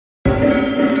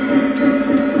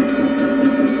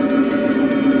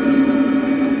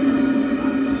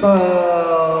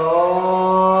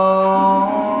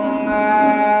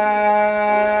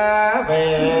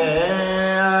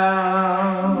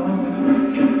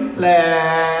lệ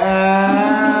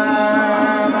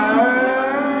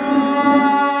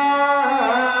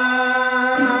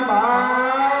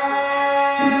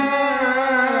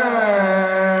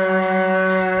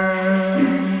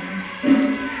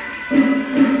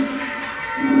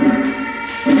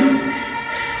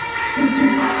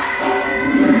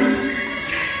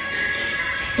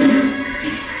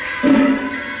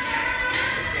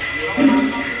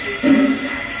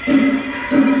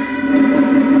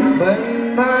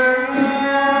bình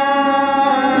thắng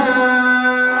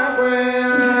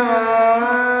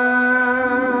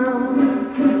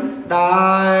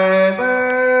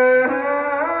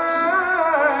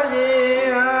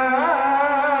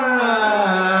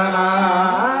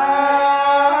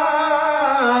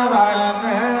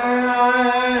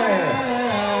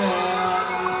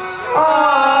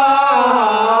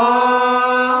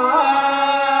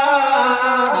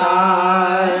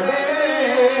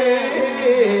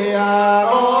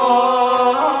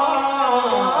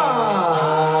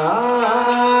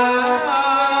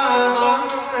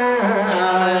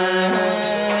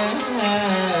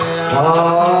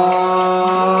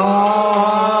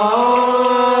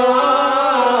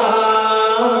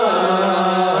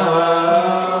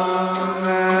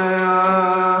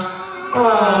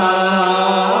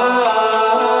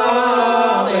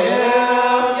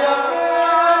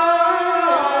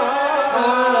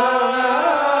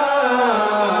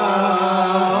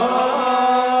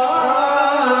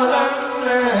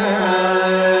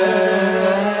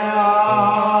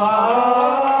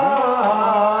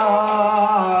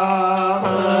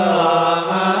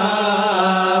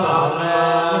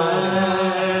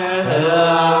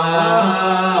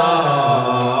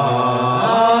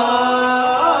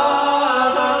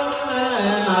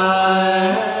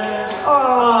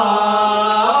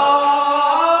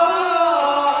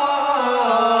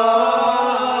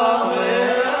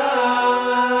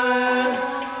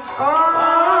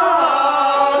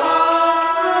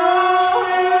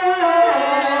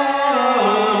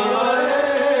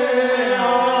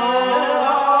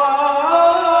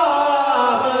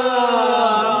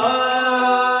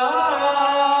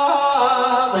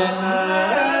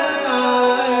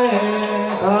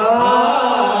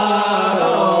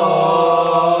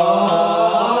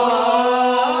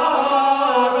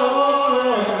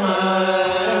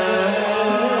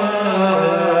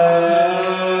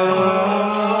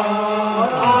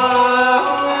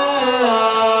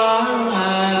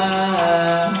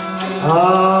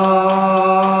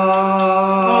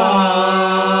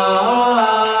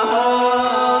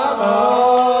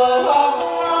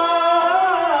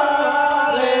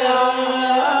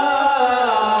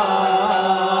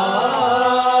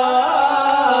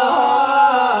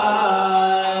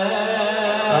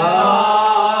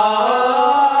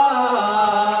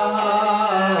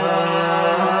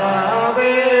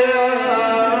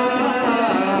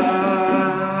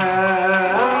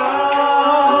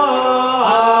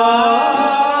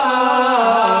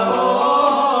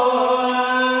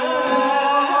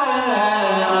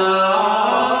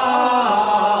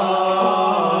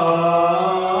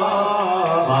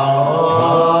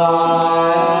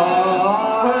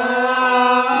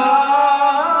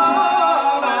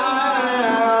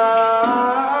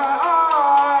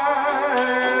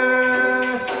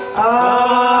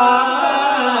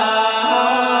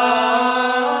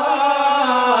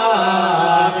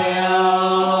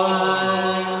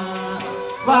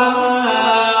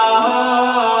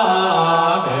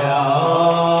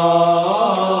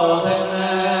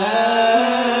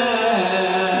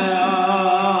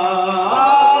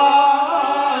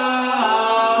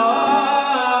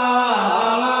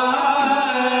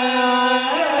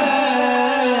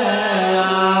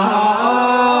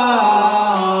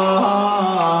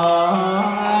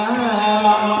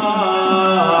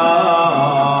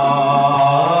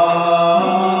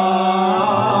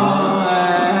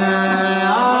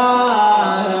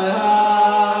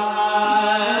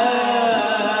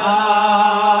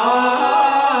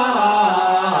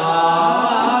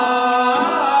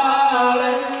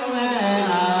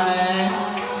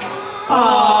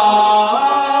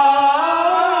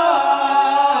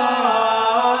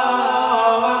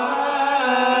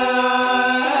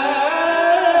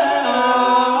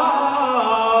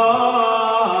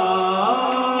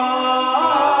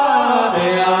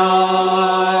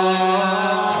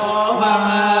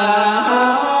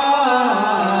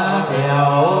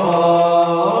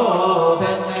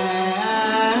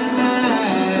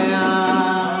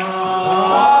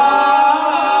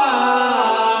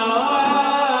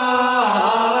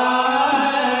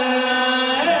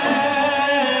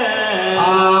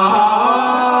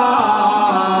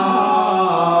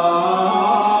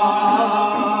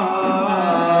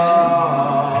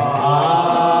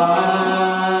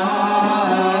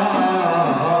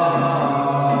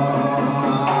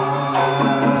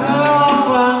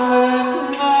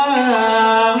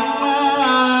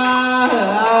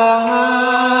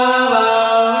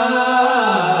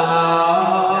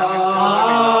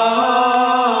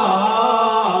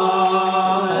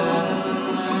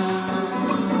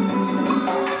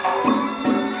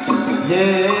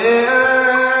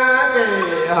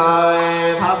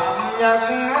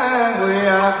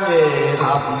quyết gì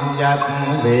thập nhật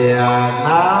Việt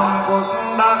Nam quốc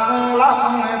đắc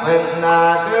lắm tình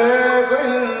cứ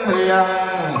quyến huyền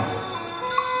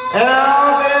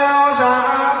theo tiêu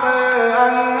xa tư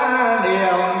ân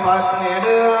niệm Phật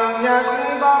đường nhất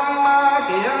tâm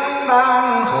kiến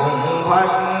đang cùng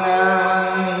Phật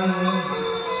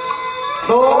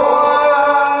tu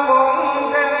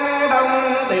bốn kinh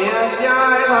đông tiệt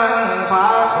giai thần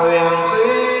pháp huyền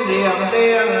tuy niệm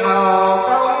tiên hầu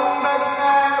công đức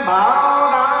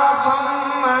bảo đáp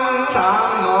thâm ăn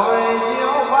sáng nội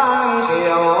chiếu quang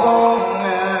kiều hôn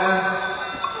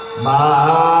bà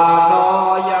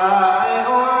đồ giải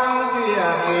oan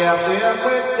truyền nghiệp tuyệt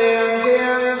quyết tiền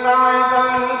thiên tai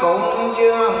tân cũng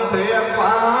dương thuyết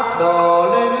pháp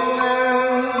đồ linh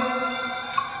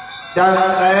trần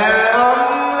thế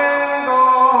âm linh cô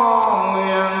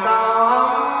nguyện cao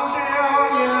âm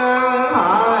siêu dương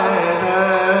hải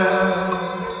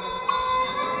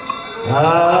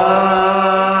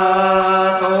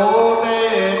trụ trì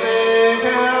trì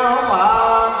theo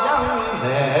pháp dân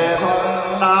để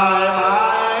thuận đại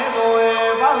bái vui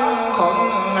văn thuận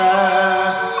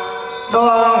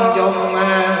đoan dùng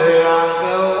nguyện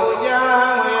cứu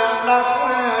gia nguyện đắc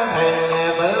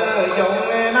thành tự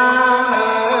dụng nam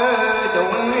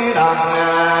chúng đặng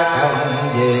cần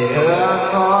gì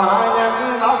hương hoa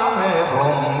nhân tóc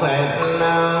phùng thịnh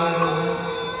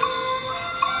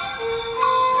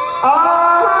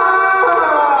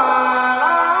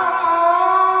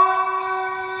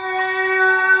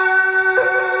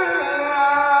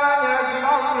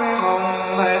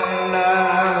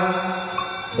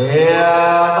địa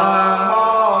tạng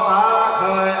Bồ Tát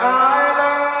khởi ai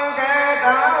lưng kế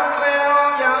tráng tiêu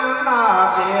dân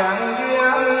ta thiện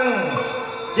duyên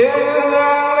chư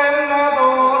hương linh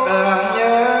tu đường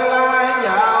Như Lai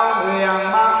giáo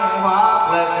nguyện bằng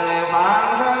pháp lực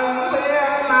phản sinh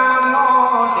thiên nam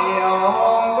mô triều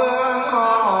hôn vương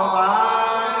Bồ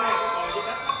Tát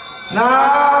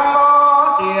nam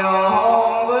mô triều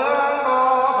hôn vương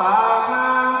Bồ Tát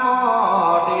nam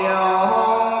mô triều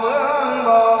hôn vương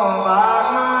Bồ Tát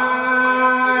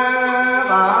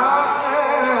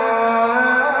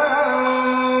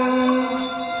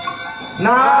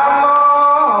nam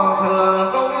mô thường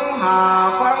trung hà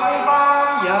phân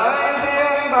tam giới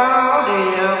thiên tao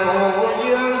địa phủ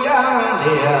dương gian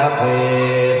địa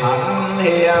vị thánh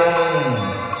hiền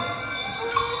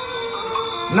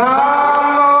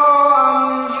nam mô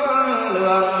âm dương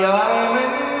lượng giới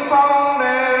minh phong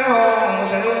đế hồn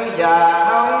sư già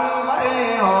đông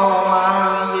tây hồ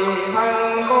màng dị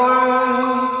thanh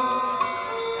quan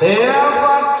tiếp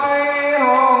Phật quy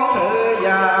hồn sư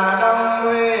già đông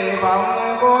quy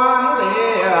phong quan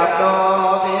tiếp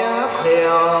đồ tiếp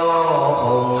điều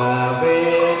hùng vì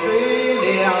truy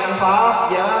điện pháp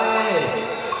giới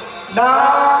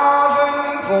đa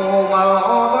sinh phù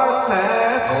mẫu bất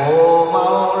thể phù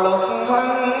mẫu lục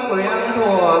thân quyến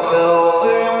thua cửu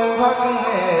uyên phất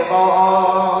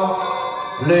tổ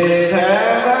lì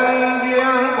thế thân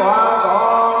duyên quả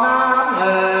có nam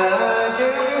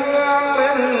chư hương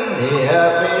linh địa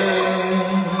vị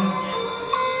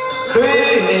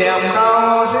truy niệm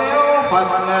cầu siêu Phật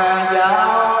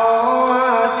giáo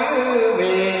chư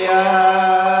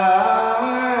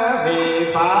vì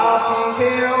pháp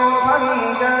thiêu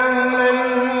thân chân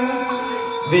linh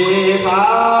vì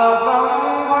pháp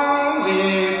vong thân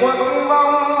vì quốc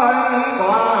vong thân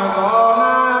quả có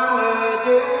nam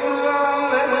chư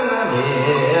hương linh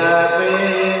địa vị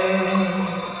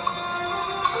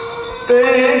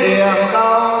truy niệm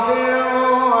cầu siêu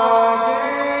chư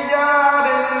gia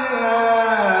đình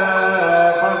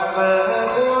Phật tử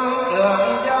quân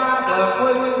đường gia được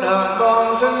huynh đường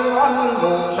con sinh anh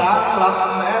buộc sáng lập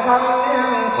mẹ thánh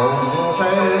niên cùng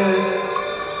sư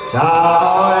xã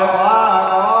hội qua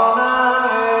có na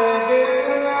chư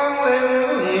hương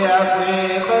linh địa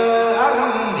vị tư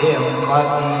ân điểm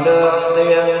Phật đường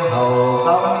tiên hầu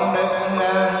công đức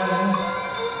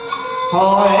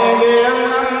hội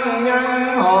biên ân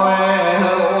nhân hội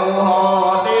hữu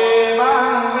hồ đi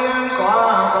ban viên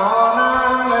quả có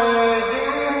nam chư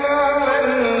hương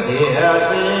linh địa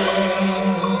vị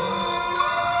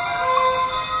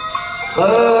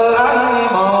từ ân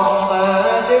bổn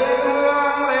từ chư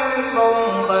hương linh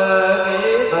cùng từ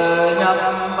ký từ nhập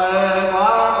từ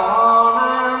quả có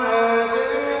nam chư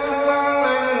hương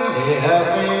linh địa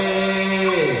vị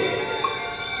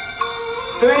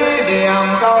truy điểm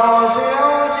cầu siêu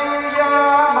chư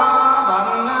gia ba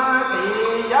bận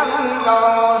kỳ dân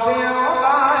cầu siêu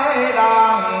tái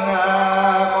đàn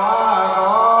quả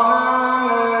có nam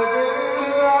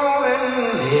chư hương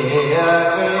linh địa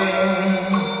vị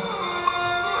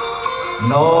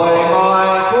nội ngồi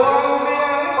cuốn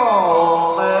biến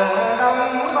bổn từ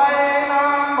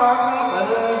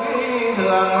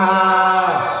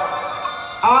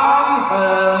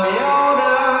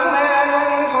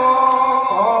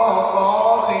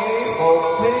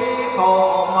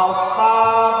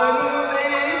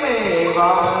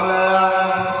vọng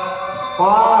lường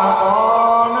qua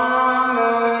có nam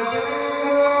nữ chư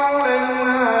hương linh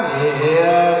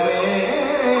địa vị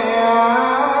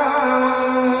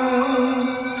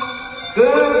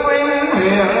cứ quyến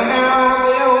huyền eo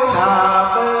tiêu xà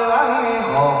tư ấn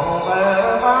hồn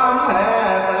tự pháp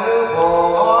hệ tự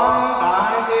phù oán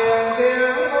tại tiền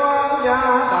thiên quan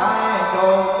gia tại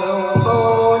chỗ cửu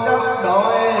tu chấp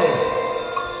đổi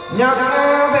nhắc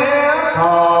thiết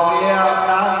thọ nghiệp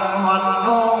đặng hoành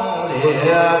hôn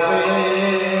địa vị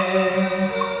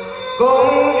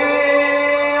cung duy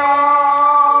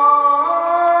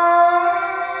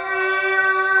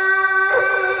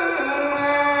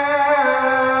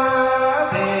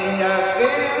thì nhật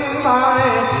kiến thái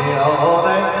thiệu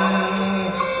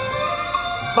định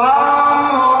tam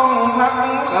hồn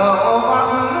thắng cửu pháp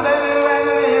linh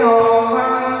linh hồn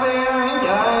phan tiên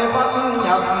giải pháp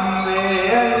nhập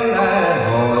viện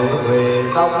hồi về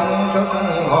tông xuất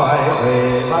ngoại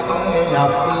về bắt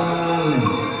nhập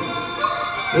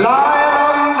lai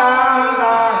âm đàn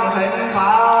đàn thịnh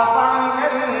phá văn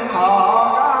kinh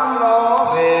thọ cam lô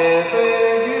về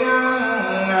tuy duyên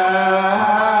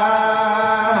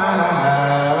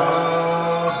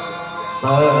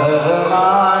từ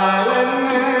lai linh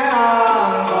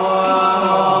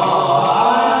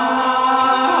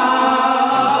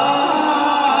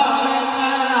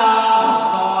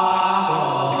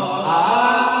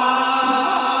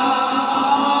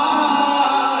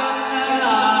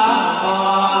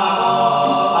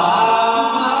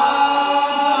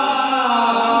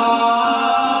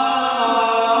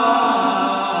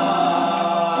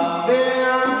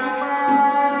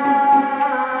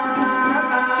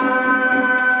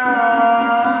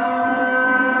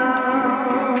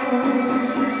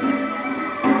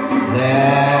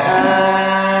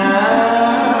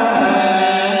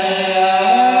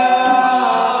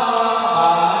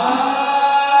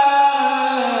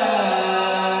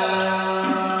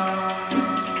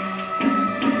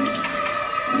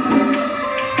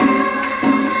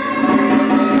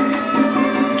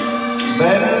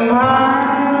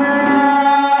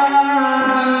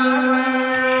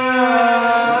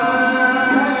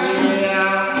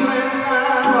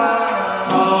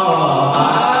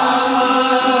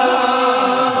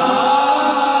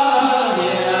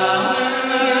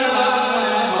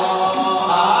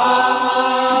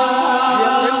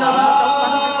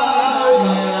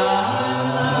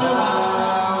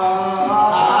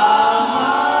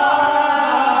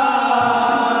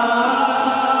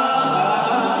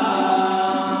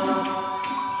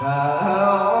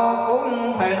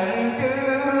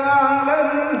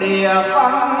an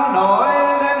toàn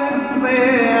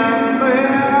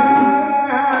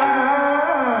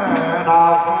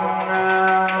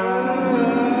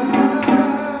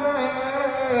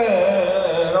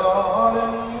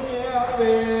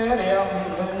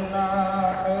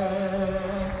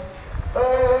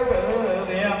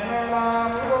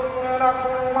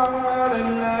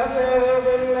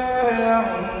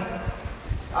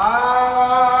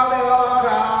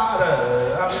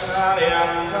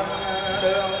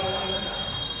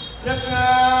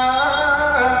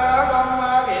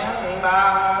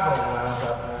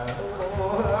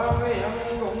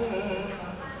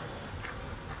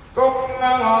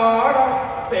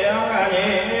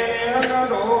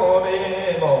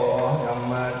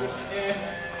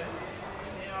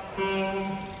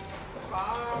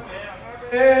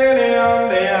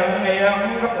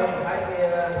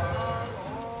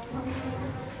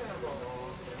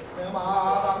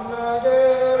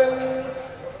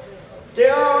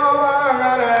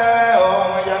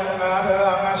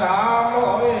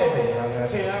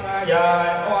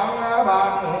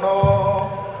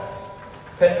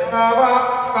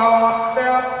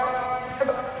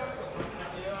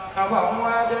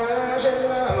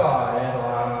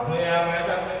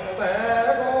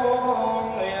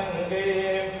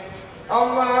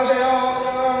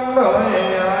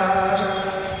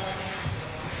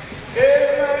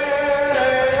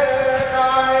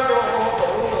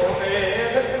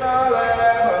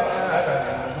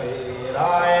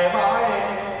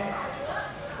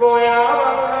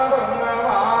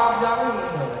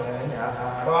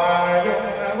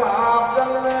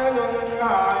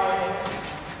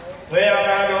nguyện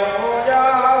dụ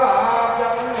gia pháp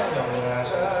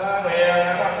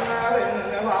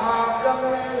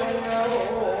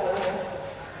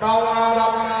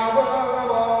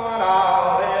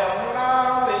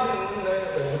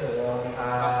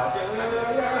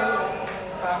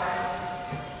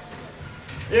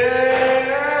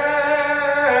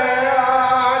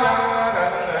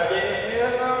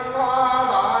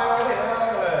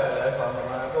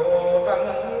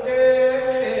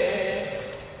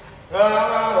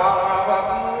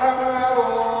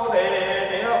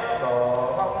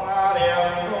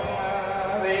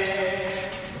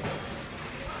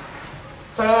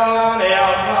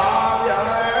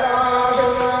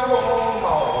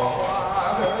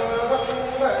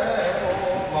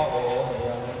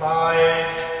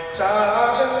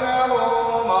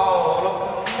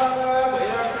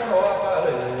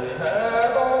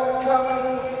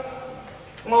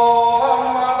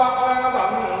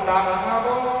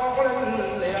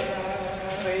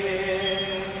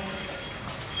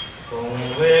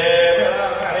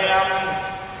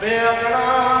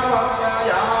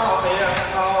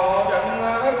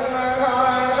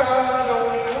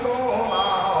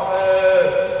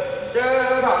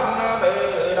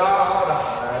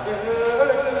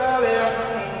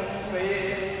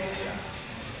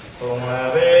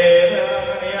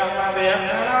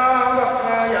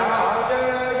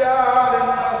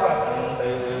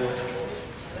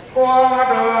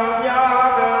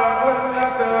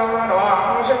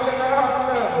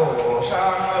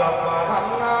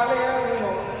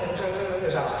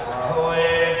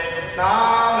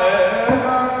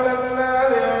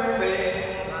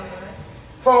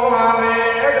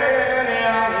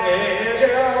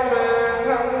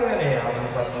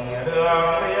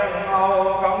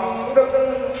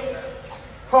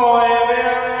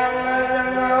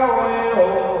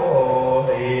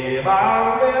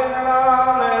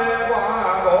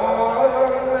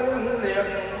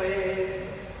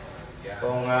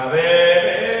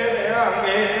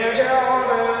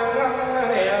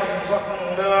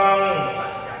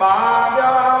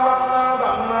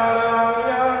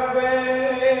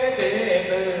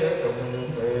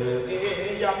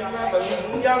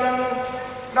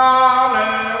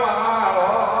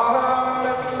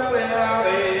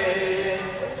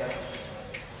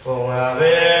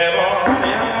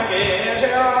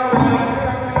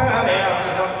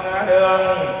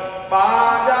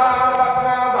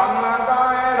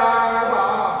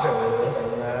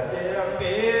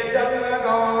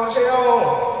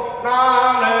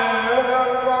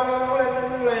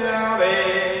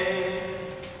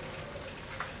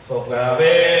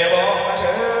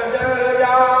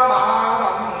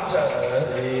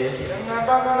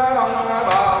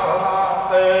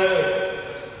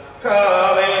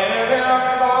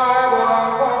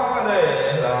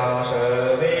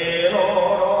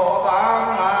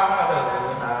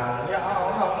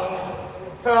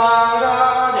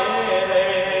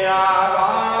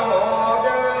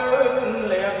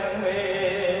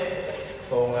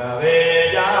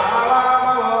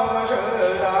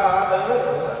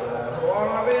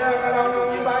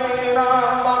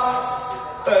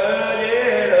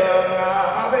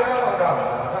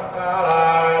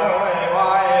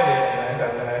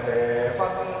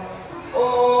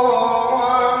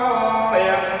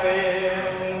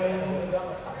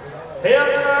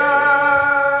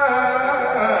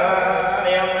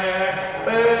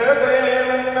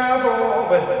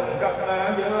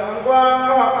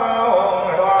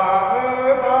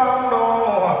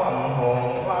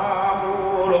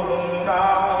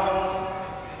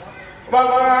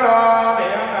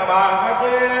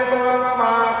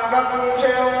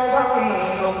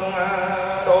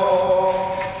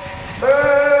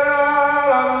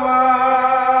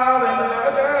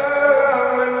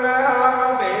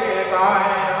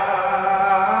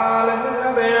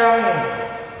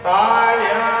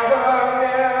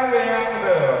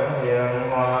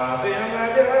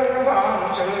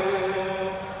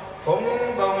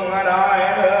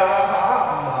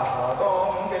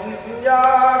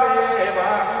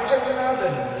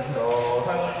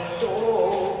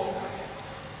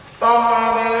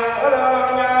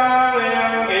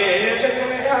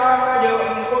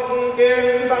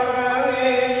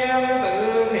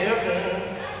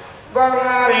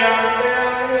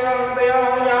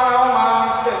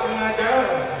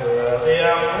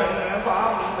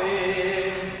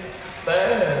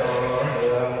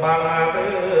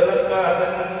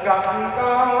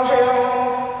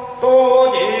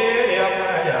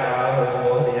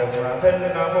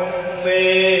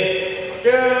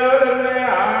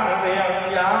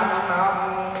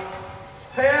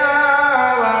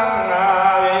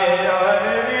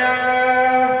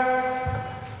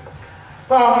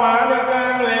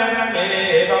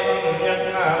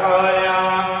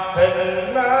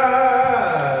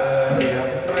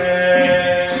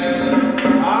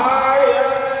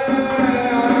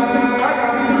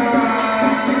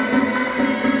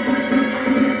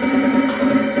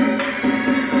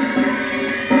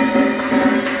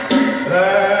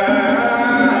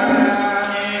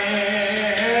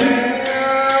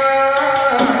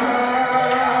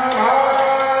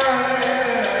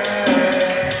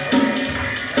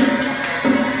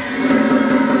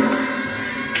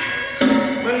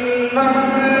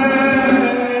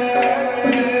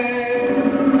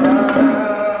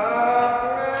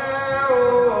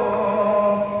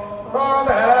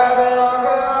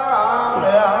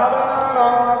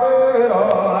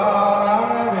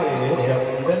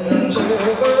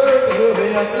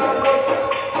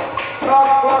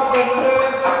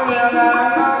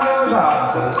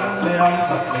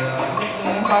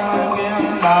tâm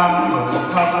kiên đàn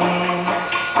Phật.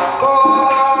 Cô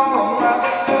cũng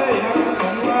tích hiện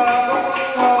cũng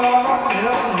đắc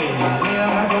thiết nghỉ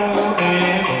nhiên tu trì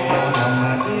cổ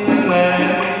nhầm chi lệ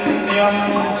niệm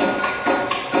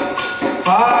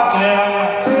phát nguyện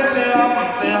quý niệm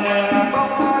tiền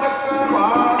công đức quả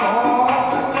hộ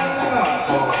nhân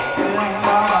cổ tiền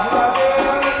ba đẳng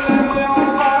tiên tiêu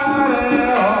phan lễ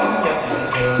hồng nhật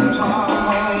thường sa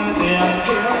hơi tiền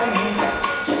thiên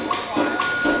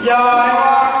dài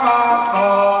hoa mạc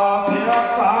đồ thiết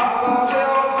pháp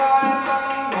siêu tai tâm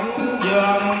cũng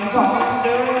dường không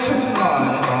chứ sinh loại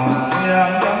còn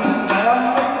nguyện dân đem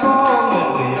đức cô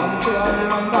nguyện điểm xưa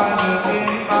đương thai sự kim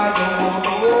tai chủ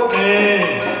tú trì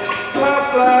thức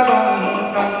lễ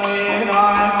tuần cần nghi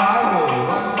đại mãi bùi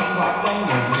văn thân pháp trong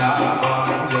mình nhà toàn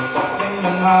dục Phật chân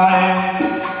mình hai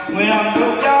nguyện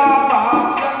được cha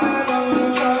pháp chân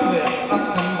lưng sơ nguyện tâm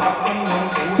thân pháp chân lưng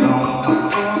chủ đồng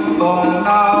thập phương tồn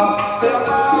đạo thiết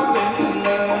pháp định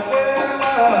lệ kiến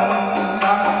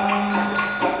đăng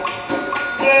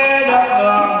chế nhập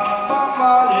đường pháp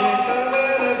ma dị tư lý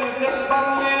nhất tâm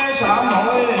nghe sám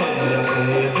hối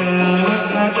địa tư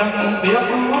lực chân tiếp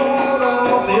hữu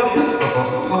đô tiếp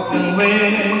phục vi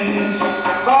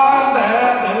con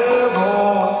thể tử phụ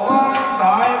quan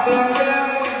đại tiên thiên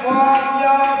quan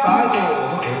gia tại chủ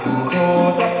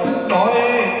thù chất tối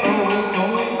tu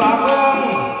chúng tam hương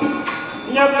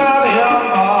nhất thiện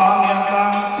thọ nghiệp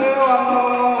đăng tiêu anh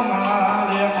hô mà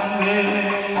liệt vi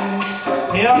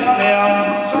thiên niệm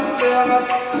xuất tiên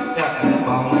nhận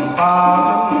vòng ta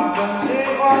trung trung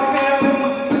chi quan thiên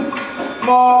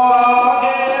một bảo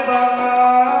chi thần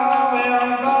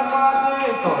miền đất ma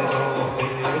chi tội đồ phi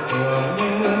thường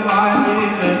như lai chi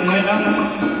từ người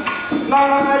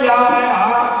năng dài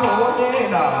ác thủ chi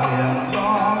đạo hiền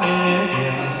cho đi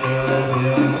thiền từ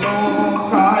thiền lô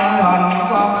khai hành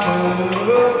pháp sự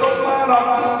túc đắc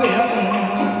thiện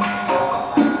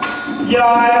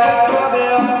dài thức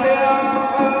thiền thiên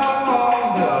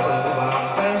mong thừa từ bàn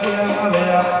tay thiên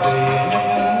liệt vì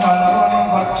nhân thần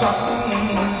Phật sắc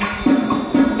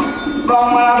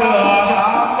đồng thừa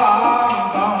chạm pháp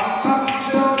đồng khắc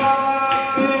siêu năng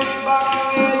kim băng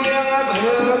nghi nhiên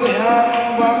tự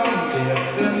thiện vấn thiện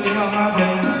tiên liêng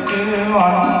thịnh chư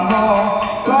hoàn thô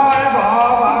lai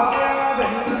phó pháp tiên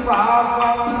thịnh pháp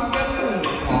văn kinh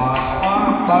hòa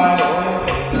quang bài đội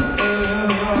tình tư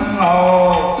hương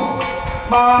hầu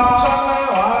ban sanh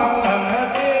hoàng ngần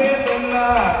chi tinh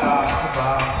cả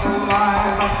và tu lai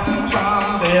tâm sam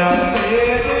tiền thi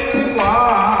trí quả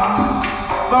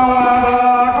đồng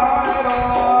thừa khai đô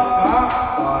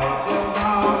các loài tiêu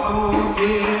cao tu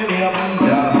chi điểm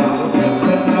giờ thực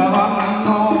tình là văn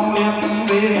hôn liên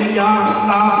vi gian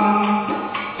nam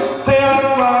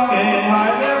thiên văn kỳ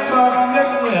hải biết tâm nhất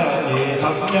nguyện gì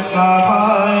thật nhất là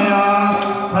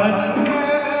phơi hình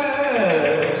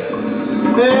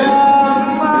thiên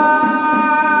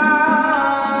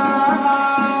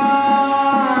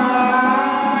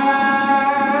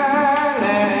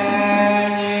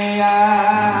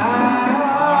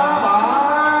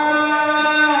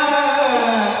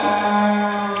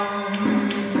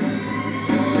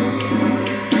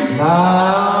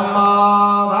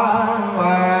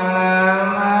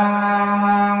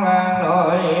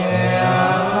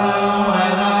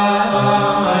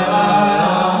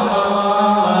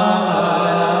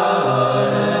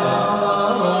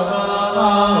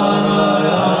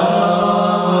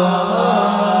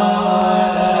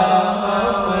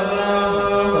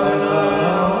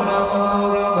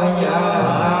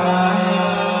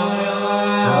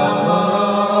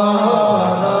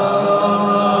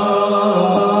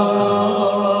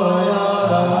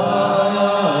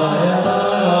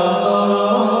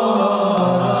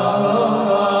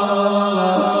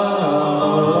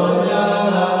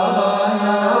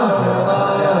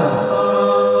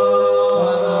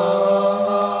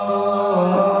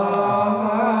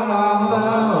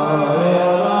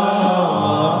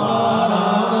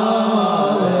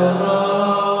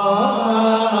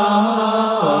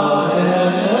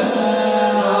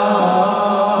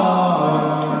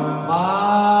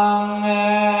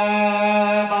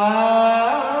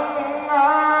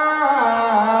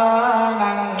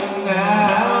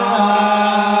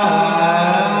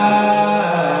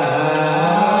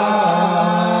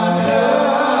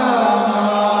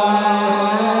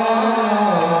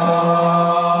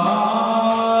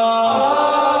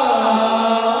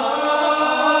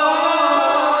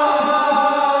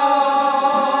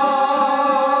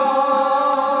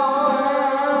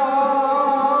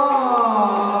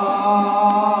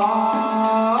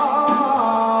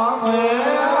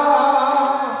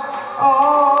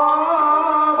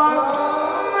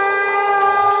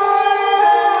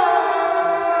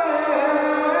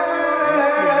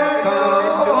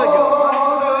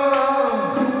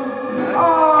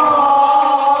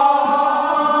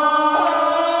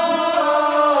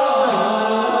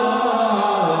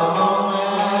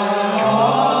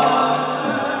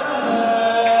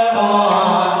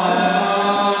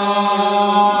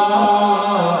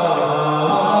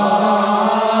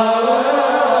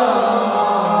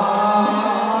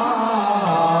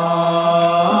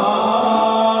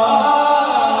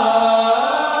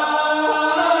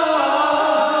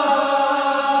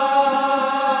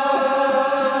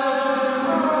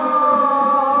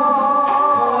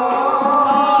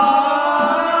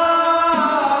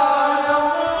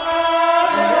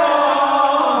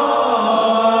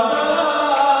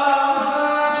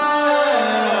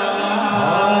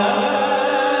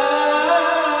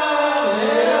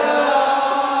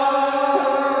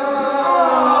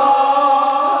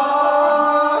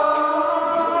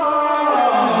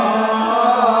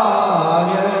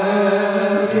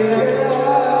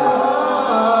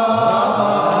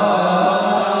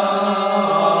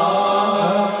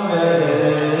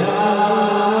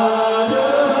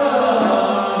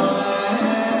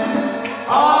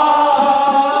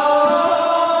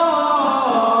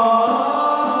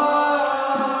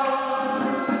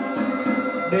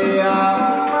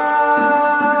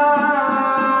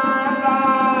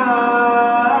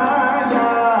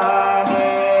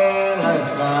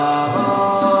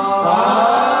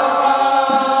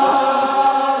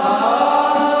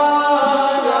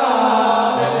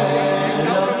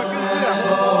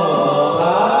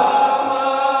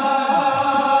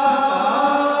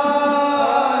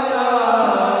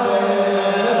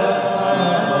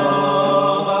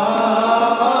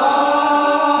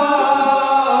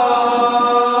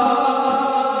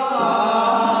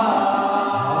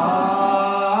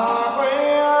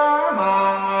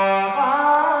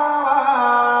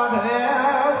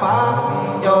pháp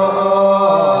vô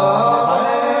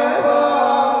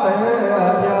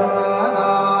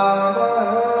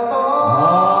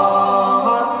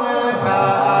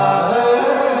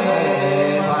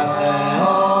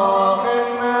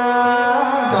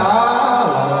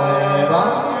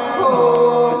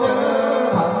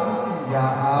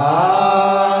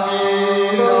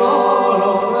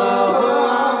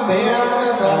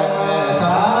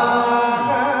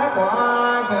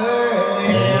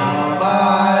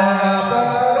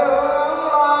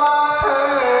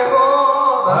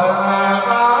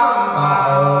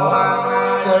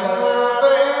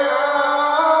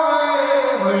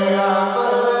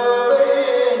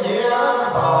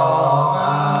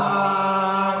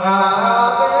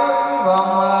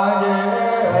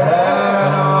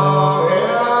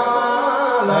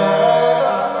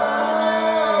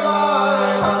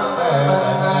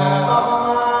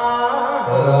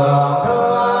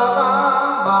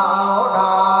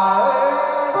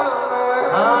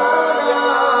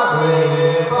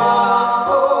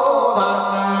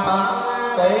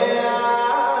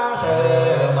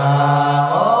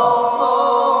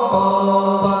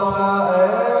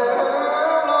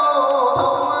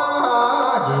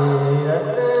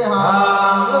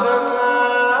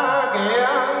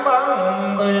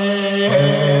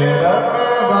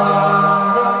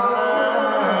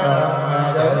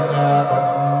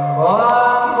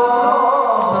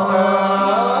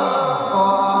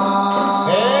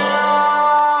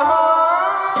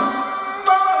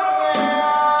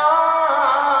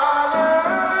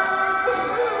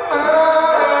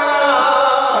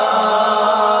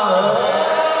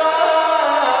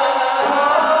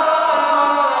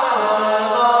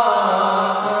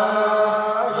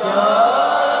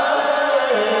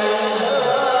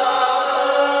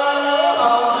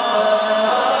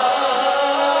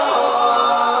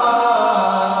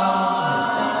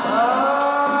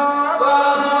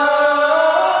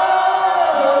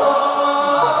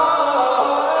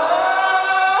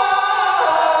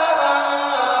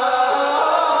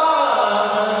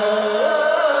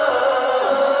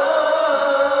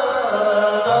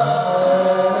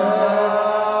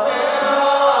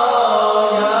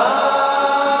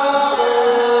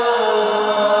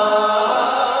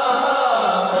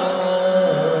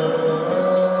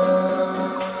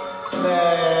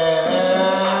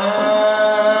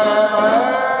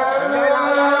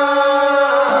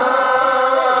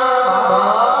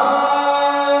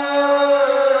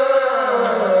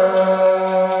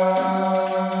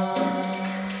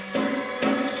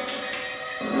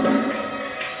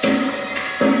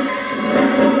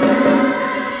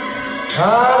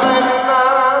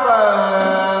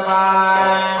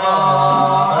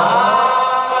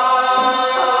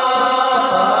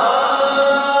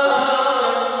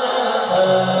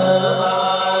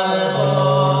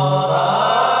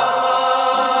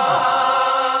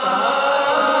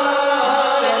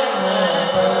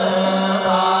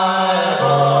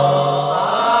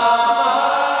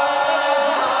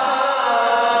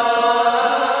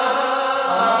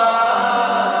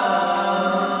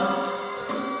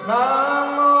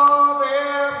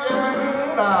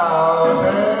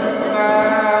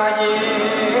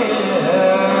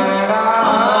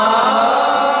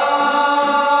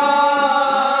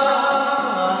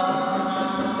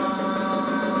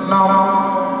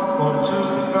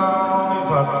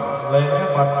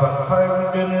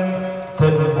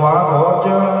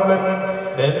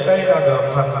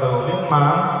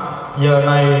Giờ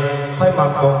này thay mặt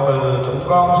bộ từ chúng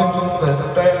con xin cung thỉnh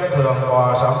trên thượng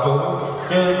tọa sám chủ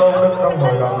chư tôn đức trong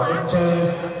hội đồng tiên sư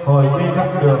hồi quy khắp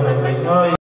đường nghỉ ngơi.